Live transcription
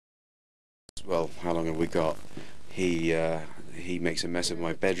Well, how long have we got? He makes a mess of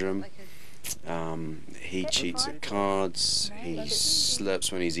my bedroom. He cheats at cards. He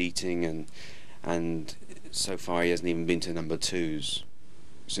slurps when he's eating, and so far he hasn't even been to number 2s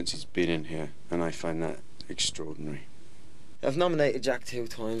since he's been in here, and I find that extraordinary. I've nominated Jack 2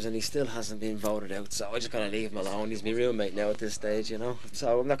 times and he still hasn't been voted out, so I just gotta leave him alone. He's my roommate now at this stage, you know.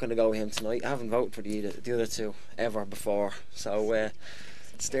 So I'm not gonna go with him tonight. I haven't voted for the other 2 ever before, so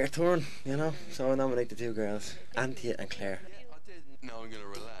it's their turn, you know. So I nominate the 2 girls, Anthea and Claire.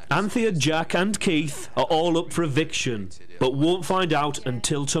 Anthea, Jack and Keith are all up for eviction, but won't find out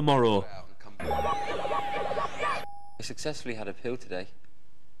until tomorrow. I successfully had a poo today.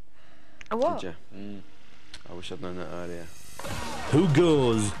 A what? Did you? I wish I'd known that earlier. Who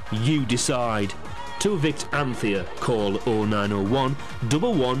goes? You decide. To evict Anthea, call 0901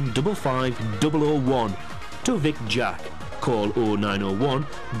 1155 001. To evict Jack, call 0901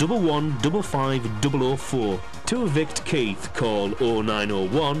 1155 004. To evict Keith, call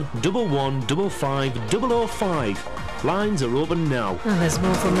 0901 1155 005. Lines are open now. And there's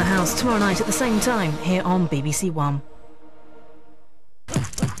more from the house tomorrow night at the same time here on BBC One.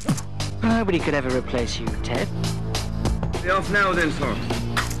 Nobody could ever replace you, Ted. Be off now then, sir.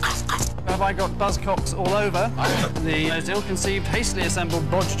 Have I got buzzcocks all over? The most ill-conceived, hastily assembled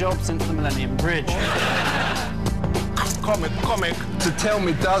bodge job since the Millennium Bridge. Comic, to tell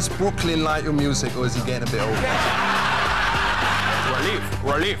me, does Brooklyn like your music, or is he getting a bit old?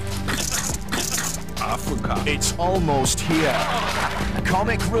 Relief. Africa. It's almost here.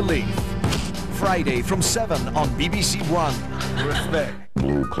 Comic Relief. Friday from 7 on BBC One. Respect.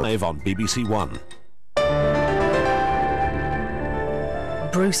 Live on BBC One.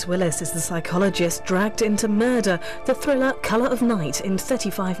 Bruce Willis is the psychologist dragged into murder. The thriller Colour of Night in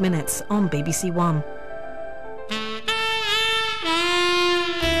 35 minutes on BBC One.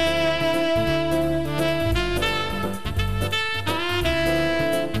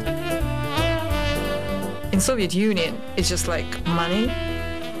 In Soviet Union, it's just like money.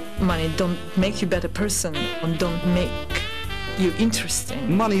 Money don't make you a better person and don't make you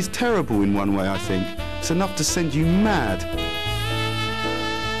interesting. Money's terrible in one way, I think. It's enough to send you mad.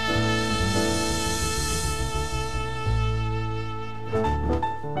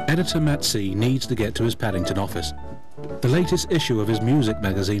 Editor Matt C. needs to get to his Paddington office. The latest issue of his music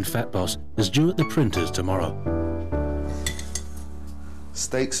magazine Fat Boss is due at the printers tomorrow.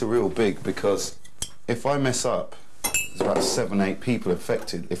 Stakes are real big because if I mess up, there's about 7-8 people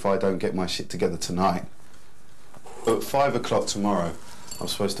affected if I don't get my shit together tonight. At 5 o'clock tomorrow, I'm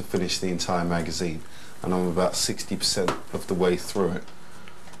supposed to finish the entire magazine, and I'm about 60% of the way through it.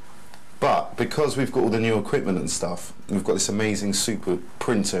 But because we've got all the new equipment and stuff, we've got this amazing super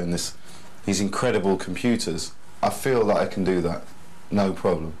printer and these incredible computers, I feel that I can do that, no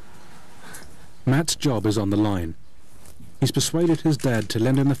problem. Matt's job is on the line. He's persuaded his dad to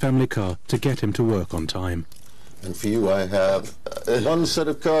lend him the family car to get him to work on time. And for you I have one set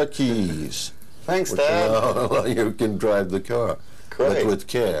of car keys. Thanks, Dad. You can drive the car, Great. but with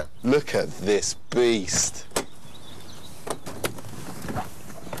care. Look at this beast.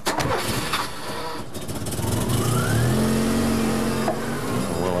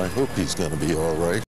 Well, I hope he's going to be all right.